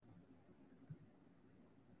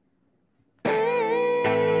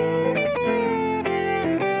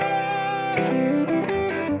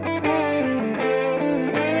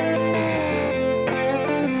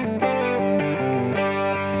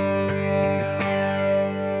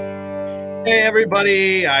Hey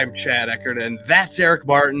everybody, I'm Chad Eckert and that's Eric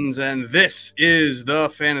Martins and this is the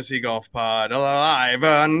Fantasy Golf Pod live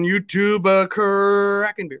on YouTube.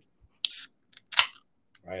 Cracking beer.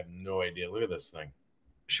 I have no idea. Look at this thing.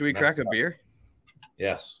 Should we crack a beer?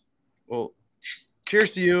 Yes. Well,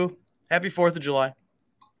 cheers to you. Happy 4th of July.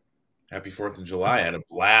 Happy 4th of July. I had a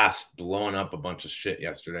blast blowing up a bunch of shit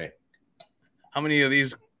yesterday. How many of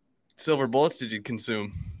these silver bullets did you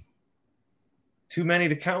consume? Too many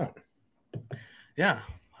to count. Yeah,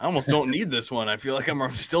 I almost don't need this one. I feel like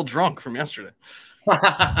I'm still drunk from yesterday.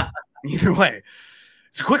 Either way,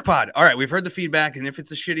 it's a quick pod. All right, we've heard the feedback, and if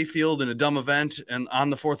it's a shitty field and a dumb event and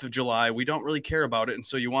on the 4th of July, we don't really care about it, and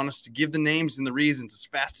so you want us to give the names and the reasons as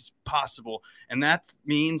fast as possible, and that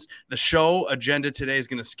means the show agenda today is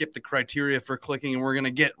going to skip the criteria for clicking, and we're going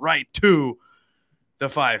to get right to the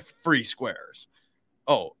 5 free squares.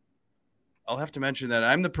 Oh, I'll have to mention that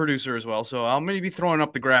I'm the producer as well, so I'm going to be throwing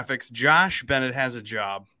up the graphics. Josh Bennett has a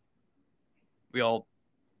job. We all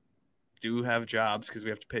do have jobs because we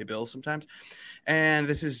have to pay bills sometimes. And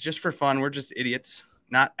this is just for fun. We're just idiots,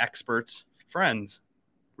 not experts, friends,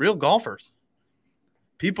 real golfers,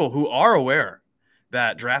 people who are aware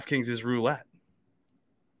that DraftKings is roulette.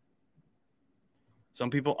 Some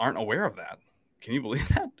people aren't aware of that. Can you believe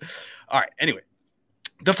that? All right. Anyway,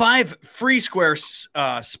 the 5 free squares,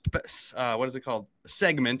 what is it called?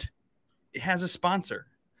 Segment. It has a sponsor.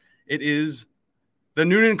 It is the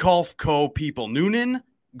Noonan Golf Co. people.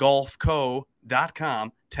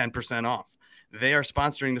 NoonanGolfCo.com, 10% off. They are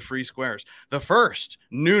sponsoring the free squares. The first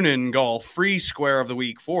Noonan Golf free square of the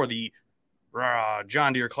week for the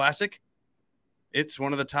John Deere Classic. It's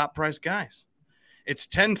one of the top price guys. It's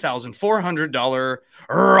 $10,400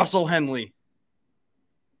 Russell Henley.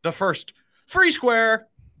 The first free square.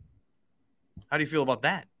 How do you feel about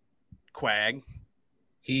that, Quag?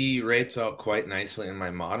 He rates out quite nicely in my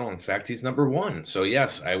model. In fact, he's number 1. So,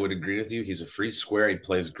 yes, I would agree with you. He's a free square. He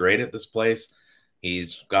plays great at this place.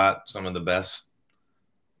 He's got some of the best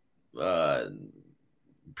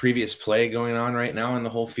previous play going on right now in the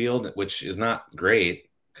whole field, which is not great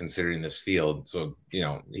considering this field. So, he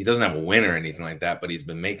doesn't have a win or anything like that, but he's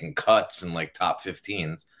been making cuts in like top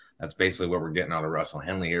 15s. That's basically what we're getting out of Russell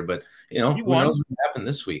Henley here. But, who knows what happened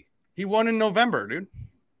this week? He won in November, dude.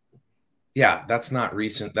 Yeah, that's not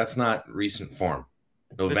recent. That's not recent form.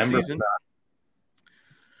 November.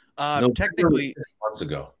 Technically 6 months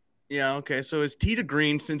ago. Yeah, okay. So his tee to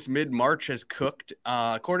green since mid-March has cooked.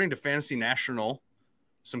 According to Fantasy National,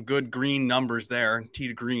 some good green numbers there, tee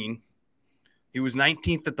to green. He was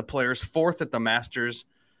 19th at the Players, 4th at the Masters.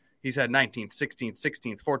 He's had 19th, 16th,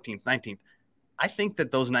 16th, 14th, 19th. I think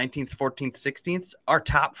that those 19th, 14th, 16th are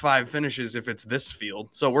top 5 finishes if it's this field.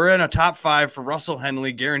 So we're in a top 5 for Russell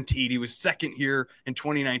Henley, guaranteed. He was second here in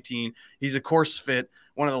 2019. He's a course fit.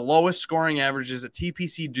 One of the lowest scoring averages at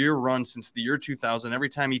TPC Deere run since the year 2000. Every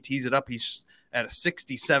time he tees it up, he's at a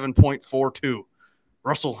 67.42.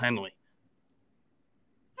 Russell Henley.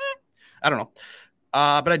 I don't know.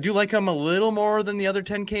 But I do like him a little more than the other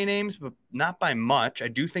 10K names, but not by much. I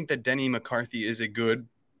do think that Denny McCarthy is a good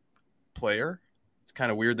player. It's kind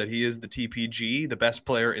of weird that he is the TPG, the best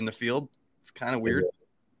player in the field. It's kind of weird.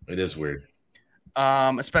 It is weird.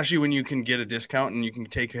 Especially when you can get a discount and you can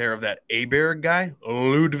take care of that Aberg guy,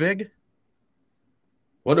 Ludwig.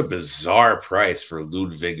 What a bizarre price for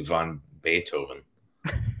Ludwig von Beethoven.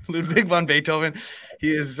 Ludwig von Beethoven.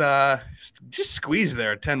 He is just squeezed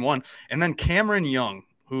there at 10-1. And then Cameron Young,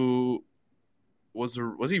 who was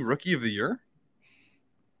he rookie of the year?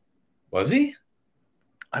 Was he?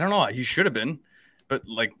 I don't know. He should have been. But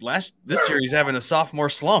this year he's having a sophomore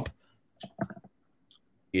slump.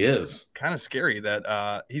 He is. Kind of scary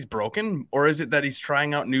that he's broken, or is it that he's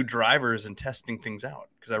trying out new drivers and testing things out?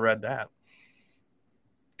 Because I read that.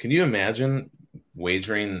 Can you imagine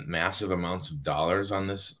wagering massive amounts of dollars on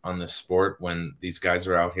this sport when these guys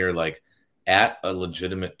are out here like at a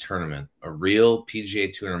legitimate tournament, a real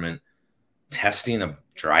PGA tournament, testing a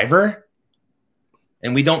driver,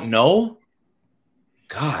 and we don't know?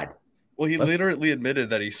 God. Well, he literally admitted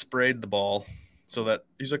that he sprayed the ball so that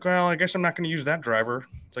he's like, well, I guess I'm not going to use that driver.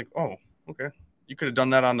 It's like, oh, okay. You could have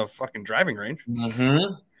done that on the fucking driving range.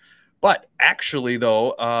 Mm-hmm. But actually,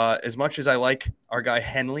 though, as much as I like our guy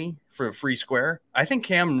Henley for a free square, I think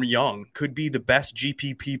Cam Young could be the best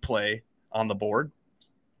GPP play on the board.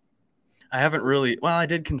 I haven't really – well, I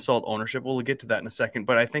did consult ownership. We'll get to that in a second.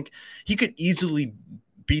 But I think he could easily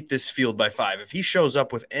beat this field by 5. If he shows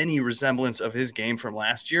up with any resemblance of his game from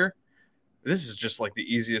last year, this is just like the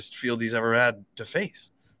easiest field he's ever had to face.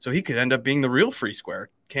 So he could end up being the real free square,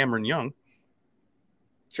 Cameron Young.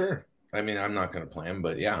 Sure. I mean, I'm not going to play him,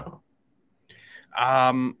 but yeah.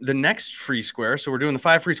 The next free square. So we're doing the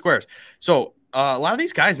 5 free squares. So a lot of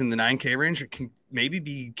these guys in the 9K range can maybe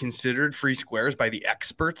be considered free squares by the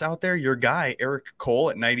experts out there. Your guy, Eric Cole,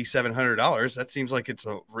 at $9,700. That seems like it's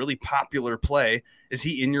a really popular play. Is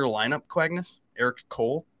he in your lineup, Quagnus? Eric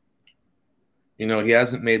Cole? You know, he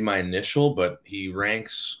hasn't made my initial, but he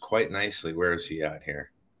ranks quite nicely. Where is he at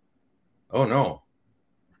here? Oh, no.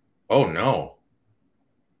 Oh, no.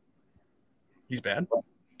 He's bad?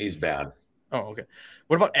 He's bad. Oh, okay.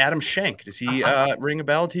 What about Adam Schenk? Does he ring a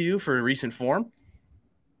bell to you for recent form?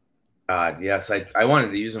 Yes, I wanted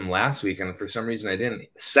to use him last week, and for some reason I didn't.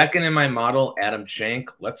 Second in my model, Adam Schenk.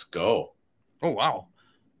 Let's go. Oh, wow.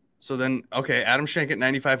 So then, okay, Adam Schenk at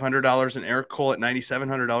 $9,500 and Eric Cole at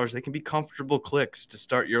 $9,700. They can be comfortable clicks to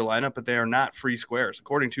start your lineup, but they are not free squares.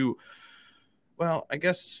 According to, well, I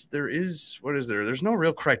guess there is, what is there? There's no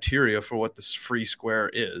real criteria for what this free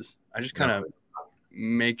square is. I just kind of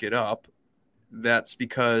make it up. That's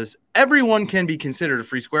because everyone can be considered a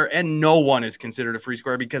free square and no one is considered a free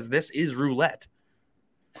square because this is roulette.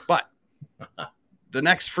 But the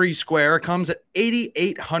next free square comes at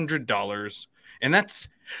 $8,800, and that's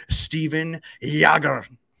Steven Jaeger.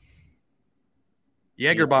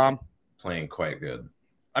 Jaeger bomb. Playing quite good.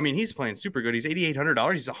 I mean, he's playing super good. He's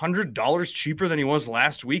 $8,800. He's $100 cheaper than he was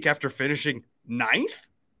last week after finishing 9th.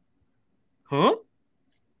 Huh?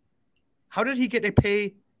 How did he get a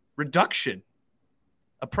pay reduction?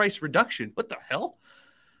 A price reduction? What the hell?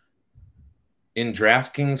 In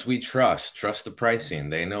DraftKings, we trust the pricing.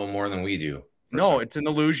 They know more than we do. No, it's an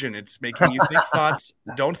illusion. It's making you think thoughts.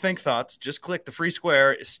 Don't think thoughts. Just click the free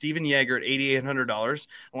square. Steven Jaeger at $8,800.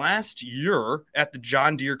 Last year at the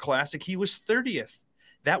John Deere Classic, he was 30th.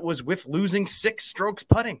 That was with losing 6 strokes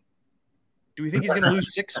putting. Do we think he's going to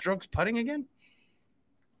lose 6 strokes putting again?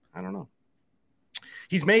 I don't know.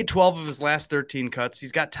 He's made 12 of his last 13 cuts.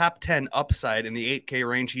 He's got top 10 upside in the 8K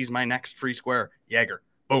range. He's my next free square. Jaeger.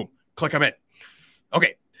 Boom. Click him in.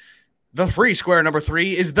 Okay. The free square number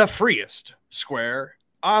 3 is the freest square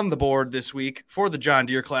on the board this week for the John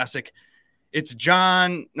Deere Classic. It's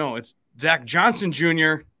Zach Johnson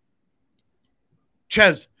Jr.,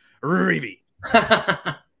 Ches Reavie.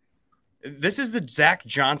 This is the Zach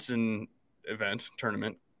Johnson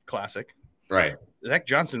tournament classic. Right. Zach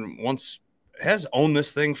Johnson has owned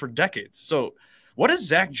this thing for decades. So what is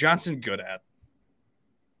Zach Johnson good at?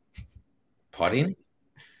 Putting?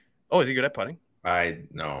 Oh, is he good at putting?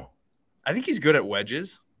 No. I think he's good at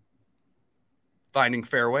wedges. Finding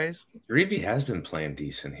fairways. Reavie has been playing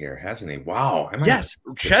decent here, hasn't he? Wow. Yes.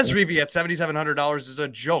 Ches Reavie at $7,700 is a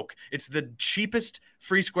joke. It's the cheapest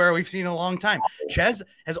free square we've seen in a long time. Ches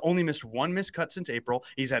has only missed 1 missed cut since April.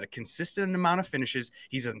 He's had a consistent amount of finishes.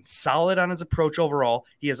 He's solid on his approach overall.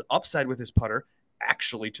 He has upside with his putter,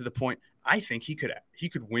 actually, to the point I think he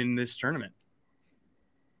could win this tournament.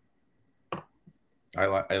 I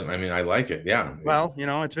like it. Yeah. Well,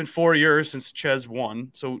 it's been 4 years since Ches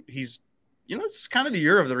won, so he's it's kind of the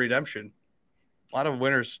year of the redemption. A lot of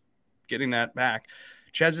winners getting that back.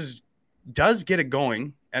 Ches does get it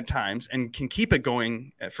going at times and can keep it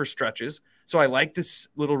going for stretches. So I like this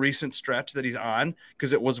little recent stretch that he's on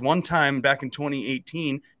because it was one time back in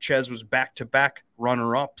 2018, Ches was back-to-back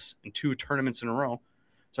runner-ups in 2 tournaments in a row.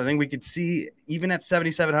 So I think we could see, even at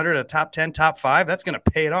 7,700, a top 10, top 5, that's going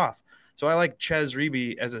to pay it off. So I like Ches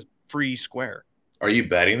Reavie as a free square. Are you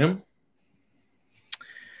betting him?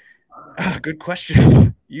 Good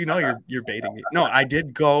question. You're baiting me. No, I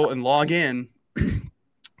did go and log in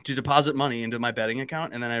to deposit money into my betting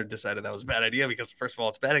account, and then I decided that was a bad idea because, first of all,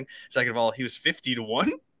 it's betting. Second of all, he was 50 to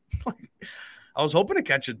 1. I was hoping to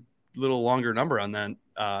catch a little longer number on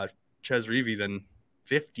that Ches Reavie than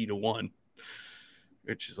 50 to 1,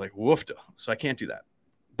 which is like woofda. So I can't do that.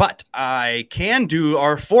 But I can do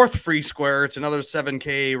our 4th free square. It's another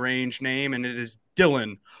 7K range name, and it is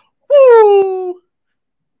Dylan. Woo!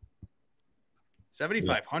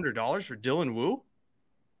 $7,500 for Dylan Wu.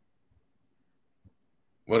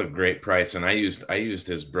 What a great price! And I used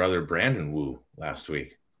his brother Brandon Wu last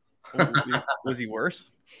week. Was he worse?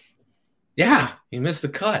 Yeah, he missed the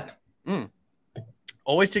cut.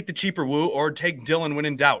 Always take the cheaper Wu or take Dylan when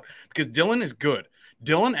in doubt because Dylan is good.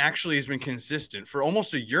 Dylan actually has been consistent for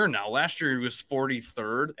almost a year now. Last year, he was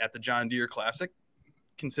 43rd at the John Deere Classic.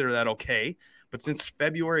 Consider that okay. But since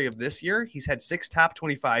February of this year, he's had 6 top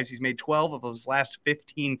 25s. He's made 12 of his last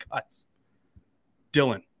 15 cuts.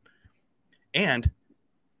 Dylan. And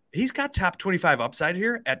he's got top 25 upside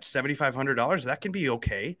here at $7,500. That can be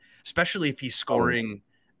okay, especially if he's scoring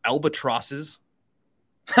albatrosses.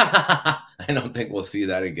 I don't think we'll see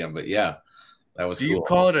that again, but yeah, that was cool. Do you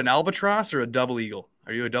call it an albatross or a double eagle?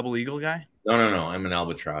 Are you a double eagle guy? No. I'm an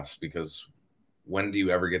albatross because when do you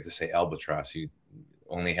ever get to say albatross? You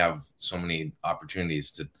only have so many opportunities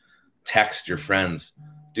to text your friends.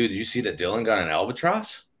 Dude, did you see that Dylan got an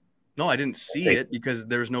albatross? No, I didn't see it because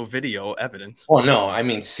there's no video evidence. Oh no, I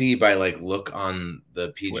mean see by like look on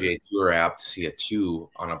the PGA Twitter. Tour app to see a 2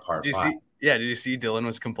 on a par 5. Did you see Dylan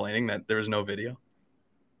was complaining that there was no video?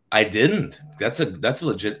 I didn't. That's a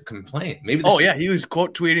legit complaint. Maybe he was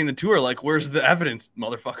quote tweeting the tour like, "Where's the evidence,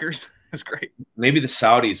 motherfuckers?" That's great. Maybe the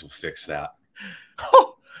Saudis will fix that.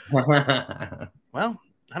 Well,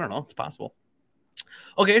 I don't know. It's possible.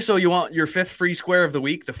 Okay, so you want your 5th free square of the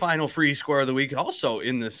week, the final free square of the week, also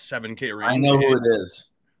in the 7K range. I know who it is.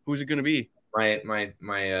 Who's it going to be? I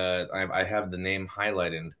have the name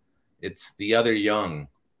highlighted. It's the other young.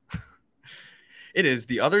 It is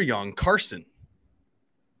the other young Carson.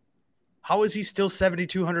 How is he still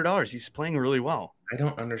 $7,200? He's playing really well. I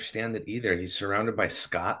don't understand it either. He's surrounded by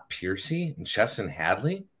Scott Piercy and Chesson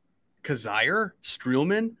Hadley. Kazire,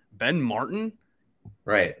 Streelman, Ben Martin.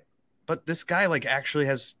 Right. But this guy like actually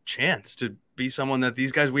has chance to be someone that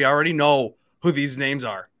these guys, we already know who these names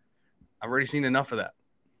are. I've already seen enough of that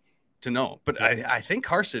to know. But I think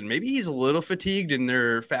Carson, maybe he's a little fatigued and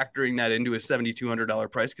they're factoring that into his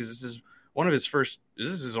 $7,200 price because this is one of his first, this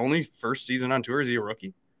is his only first season on tour. Is he a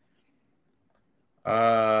rookie? Yeah,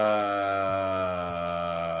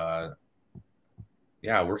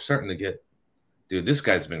 we're starting to get, dude, this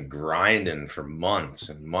guy's been grinding for months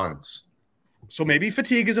and months. So maybe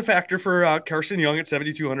fatigue is a factor for Carson Young at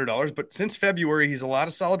 $7,200, but since February, he's a lot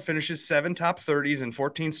of solid finishes, 7 top 30s and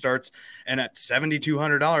 14 starts. And at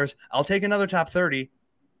 $7,200, I'll take another top 30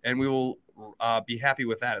 and we will be happy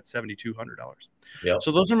with that at $7,200. Yep.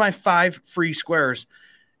 So those are my 5 free squares.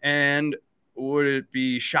 And would it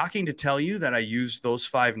be shocking to tell you that I used those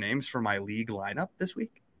 5 names for my league lineup this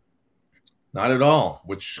week? Not at all.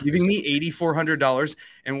 Which leaving me $8,400.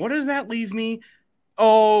 And what does that leave me?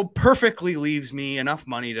 Oh, perfectly leaves me enough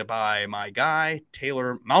money to buy my guy,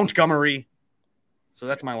 Taylor Montgomery. So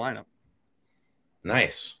that's my lineup.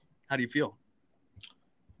 Nice. How do you feel?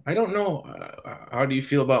 I don't know. How do you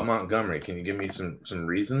feel about Montgomery? Can you give me some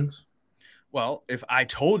reasons? Well, if I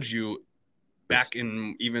told you back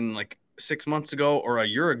in even like 6 months ago or a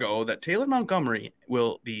year ago that Taylor Montgomery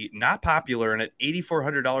will be not popular and at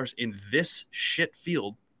 $8,400 in this shit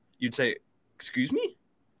field, you'd say, excuse me?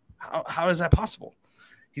 How is that possible?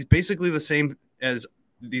 He's basically the same as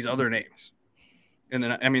these other names. And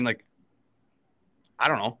then, I mean, like, I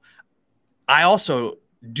don't know. I also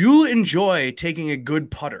do enjoy taking a good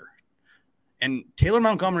putter. And Taylor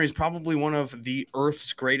Montgomery is probably one of the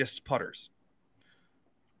Earth's greatest putters.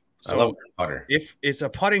 So I love putter. If it's a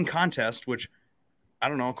putting contest, which I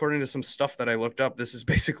don't know, according to some stuff that I looked up, this is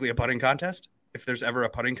basically a putting contest. If there's ever a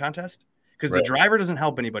putting contest, because the driver doesn't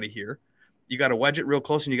help anybody here. You got to wedge it real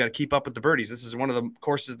close and you got to keep up with the birdies. This is one of the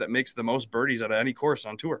courses that makes the most birdies out of any course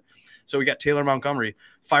on tour. So we got Taylor Montgomery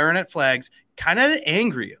firing at flags, kind of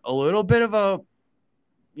angry, a little bit of a,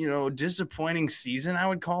 disappointing season, I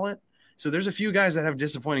would call it. So there's a few guys that have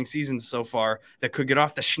disappointing seasons so far that could get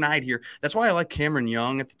off the schneid here. That's why I like Cameron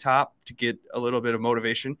Young at the top to get a little bit of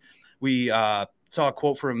motivation. We saw a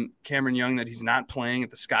quote from Cameron Young that he's not playing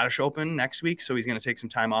at the Scottish Open next week, so he's going to take some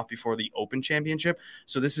time off before the Open Championship.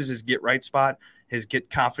 So this is his get right spot, his get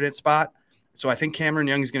confident spot. So I think Cameron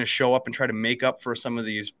Young is going to show up and try to make up for some of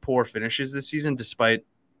these poor finishes this season, despite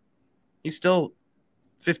he's still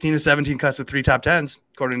 15 to 17 cuts with 3 top 10s,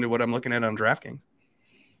 according to what I'm looking at on DraftKings.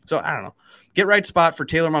 So I don't know. Get right spot for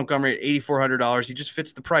Taylor Montgomery at $8,400. He just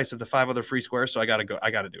fits the price of the 5 other free squares, so I got to do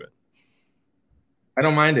it. I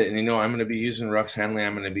don't mind it. And, I'm going to be using Rux Henley.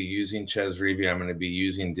 I'm going to be using Ches Reavie. I'm going to be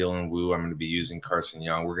using Dylan Wu. I'm going to be using Carson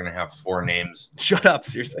Young. We're going to have 4 names. Shut up,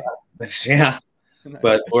 seriously. Yeah.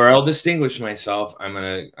 But where I'll distinguish myself, I'm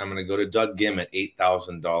gonna go to Doug Gim at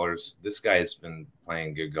 $8,000. This guy has been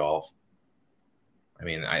playing good golf. I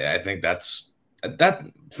mean, I think that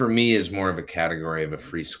for me is more of a category of a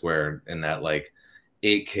free square in that like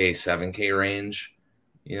 8K, 7K range.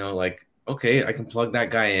 Okay, I can plug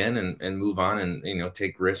that guy in and move on and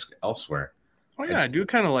take risk elsewhere. Oh yeah, I do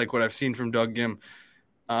kind of like what I've seen from Doug Gim.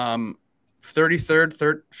 33rd,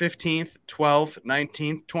 15th, 12th,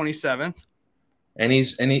 19th, 27th. And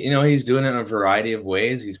he's doing it in a variety of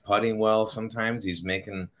ways. He's putting well sometimes. He's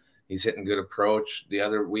hitting good approach the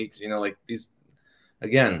other weeks.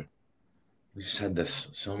 Again, we've said this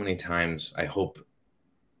so many times. I hope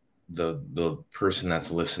the person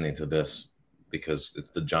that's listening to this, because it's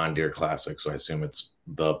the John Deere Classic, so I assume it's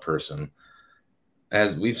the person.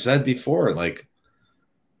 As we've said before, like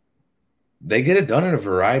they get it done in a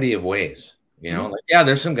variety of ways.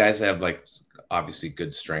 There's some guys that have like obviously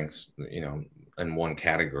good strengths, in one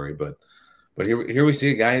category, but But here we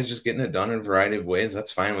see a guy who's just getting it done in a variety of ways.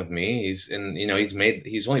 That's fine with me. He's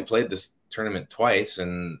only played this tournament twice,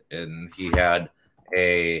 and he had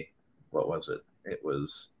a what was it? It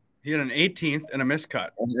was He had an 18th and a miscut.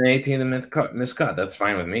 an 18th miscut. That's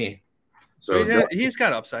fine with me. So So he's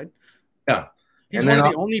got upside. yeah. He's one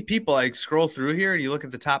of the only people I scroll through here and you look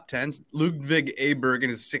at the top 10s. Ludwig Aberg in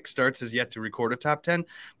his 6 starts has yet to record a top 10.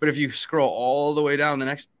 But if you scroll all the way down, the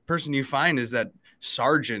next person you find is that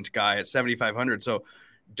Sargent guy at 7,500. So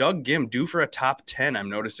Doug Gim due for a top 10, I'm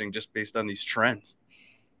noticing just based on these trends.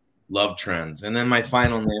 Love trends. And then my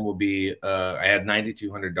final name will be I had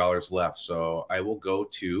 $9,200 left. So I will go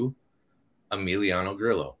to Emiliano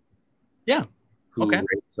Grillo. Yeah. Who rates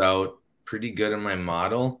out pretty good in my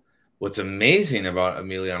model. What's amazing about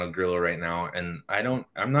Emiliano Grillo right now, and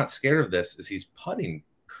I'm not scared of this, is he's putting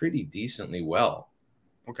pretty decently well.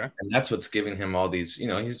 Okay. And that's what's giving him all these,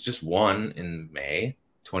 he's just won in May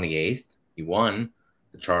 28th. He won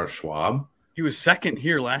the Charles Schwab. He was second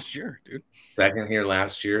here last year, dude. Second here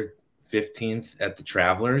last year, 15th at the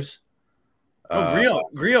Travelers.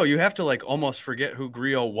 Grillo, you have to like almost forget who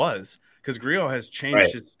Grillo was because Grillo has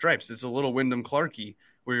changed his stripes. It's a little Wyndham Clarkey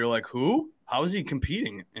where you're like, who? How is he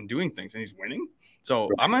competing and doing things? And he's winning. So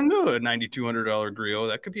I'm into a $9,200 Grillo.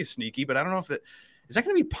 That could be sneaky, but I don't know if is that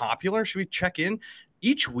going to be popular? Should we check in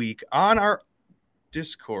each week on our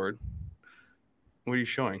Discord? What are you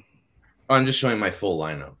showing? I'm just showing my full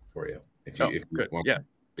lineup for you. If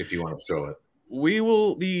you want to show it, we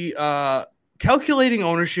will be calculating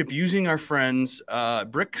ownership using our friends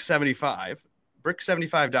Brick75.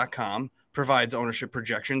 Brick75.com provides ownership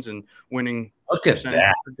projections and winning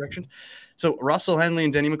projections. So Russell Henley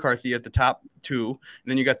and Denny McCarthy at the top 2. And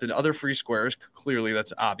then you got the other free squares. Clearly,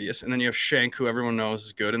 that's obvious. And then you have Shank, who everyone knows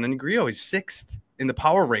is good. And then Grillo is 6th in the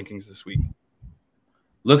power rankings this week.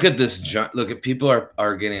 Look at this. Look at people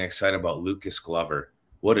are getting excited about Lucas Glover.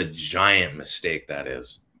 What a giant mistake that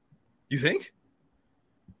is. You think?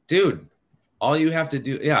 Dude, all you have to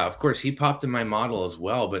do. Yeah, of course, he popped in my model as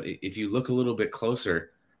well. But if you look a little bit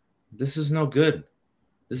closer, this is no good.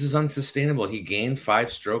 This is unsustainable. He gained 5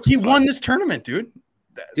 strokes. He won this tournament, dude.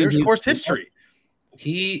 There's course history.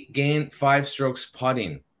 He gained 5 strokes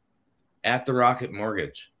putting at the Rocket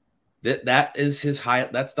Mortgage. That is his high.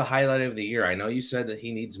 That's the highlight of the year. I know you said that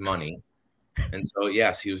he needs money, and so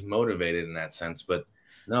yes, he was motivated in that sense. But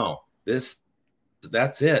no, that's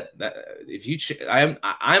it. I'm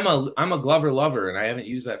a Glover lover, and I haven't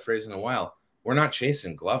used that phrase in a while. We're not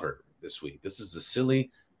chasing Glover this week. This is a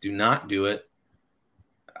silly. Do not do it.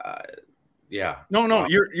 Yeah. No,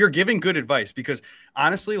 you're giving good advice because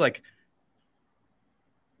honestly, like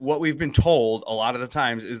what we've been told a lot of the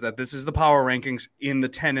times is that this is the power rankings in the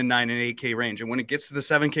 10 and 9 and 8K range. And when it gets to the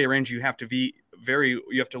 7K range, you have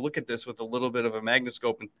to look at this with a little bit of a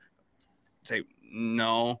magnascope and say,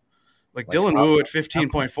 no, like Dylan Wu at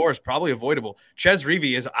 15.4 is probably avoidable. Ches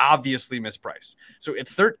Reavie is obviously mispriced. So at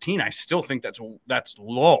 13, I still think that's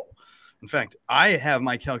low. In fact, I have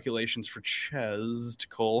my calculations for Ches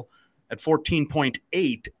Cole at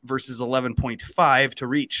 14.8 versus 11.5 to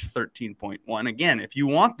reach 13.1. Again, if you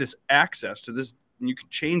want this access to this, you can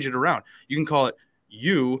change it around. You can call it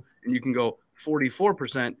U, and you can go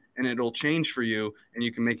 44%, and it'll change for you, and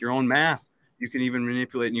you can make your own math. You can even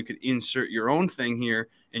manipulate, and you could insert your own thing here,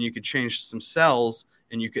 and you could change some cells,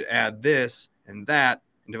 and you could add this and that,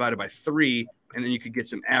 and divide it by 3, and then you could get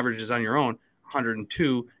some averages on your own,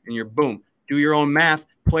 102, and you're boom. Do your own math,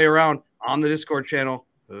 play around on the Discord channel.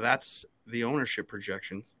 That's the ownership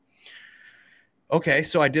projections. Okay,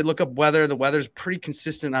 so I did look up weather. The weather's pretty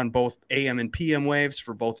consistent on both AM and PM waves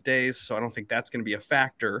for both days, so I don't think that's going to be a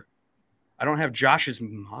factor. I don't have Josh's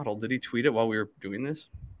model. Did he tweet it while we were doing this?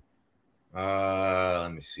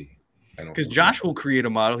 Let me see. Because Josh will create a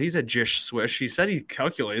model. He's a Jish Swish. He said he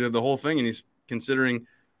calculated the whole thing, and he's considering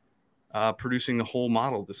producing the whole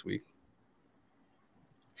model this week.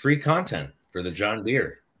 Free content for the John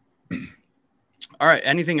Deere. All right.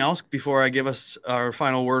 Anything else before I give us our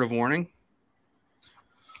final word of warning?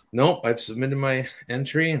 Nope. I've submitted my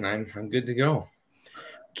entry and I'm good to go.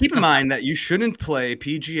 Keep in mind that you shouldn't play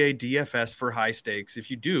PGA DFS for high stakes. If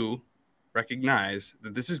you do, recognize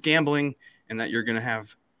that this is gambling and that you're going to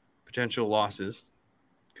have potential losses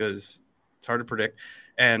because it's hard to predict.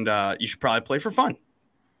 And you should probably play for fun.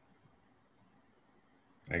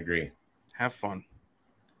 I agree. Have fun.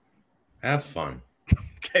 Have fun.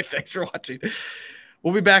 Okay, thanks for watching.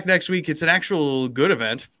 We'll be back next week. It's an actual good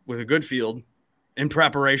event with a good field in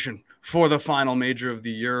preparation for the final major of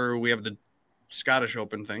the year. We have the Scottish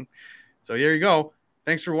Open thing. So there you go.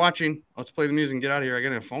 Thanks for watching. Let's play the music and get out of here. I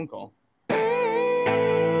got a phone call.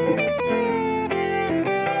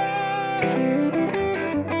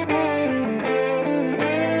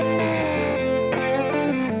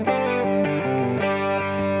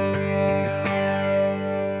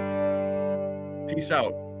 Peace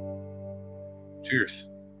out. Cheers.